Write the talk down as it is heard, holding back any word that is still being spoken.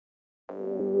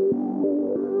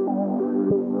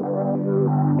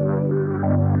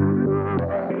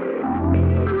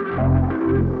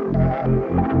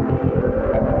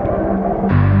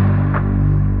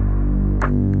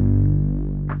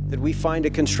That we find a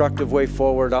constructive way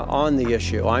forward on the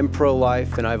issue. I'm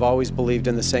pro-life, and I've always believed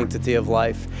in the sanctity of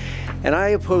life. And I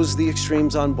oppose the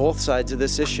extremes on both sides of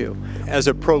this issue. As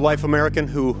a pro-life American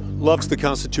who loves the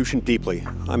Constitution deeply,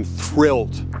 I'm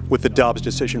thrilled with the Dobbs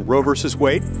decision. Roe versus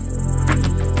Wade.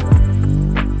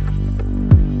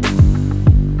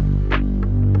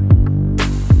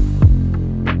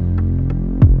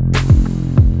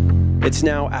 It's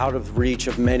now out of reach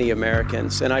of many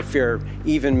Americans, and I fear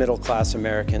even middle-class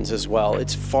Americans as well.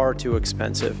 It's far too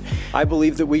expensive. I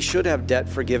believe that we should have debt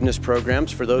forgiveness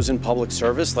programs for those in public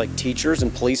service, like teachers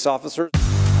and police officers.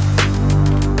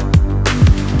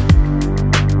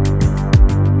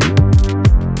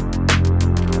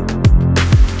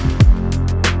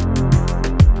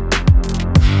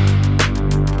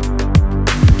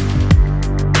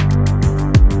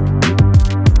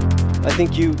 I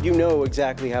think you know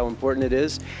exactly how important it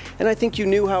is, and I think you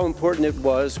knew how important it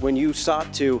was when you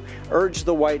sought to urge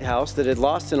the White House that had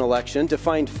lost an election to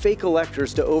find fake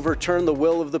electors to overturn the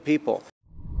will of the people.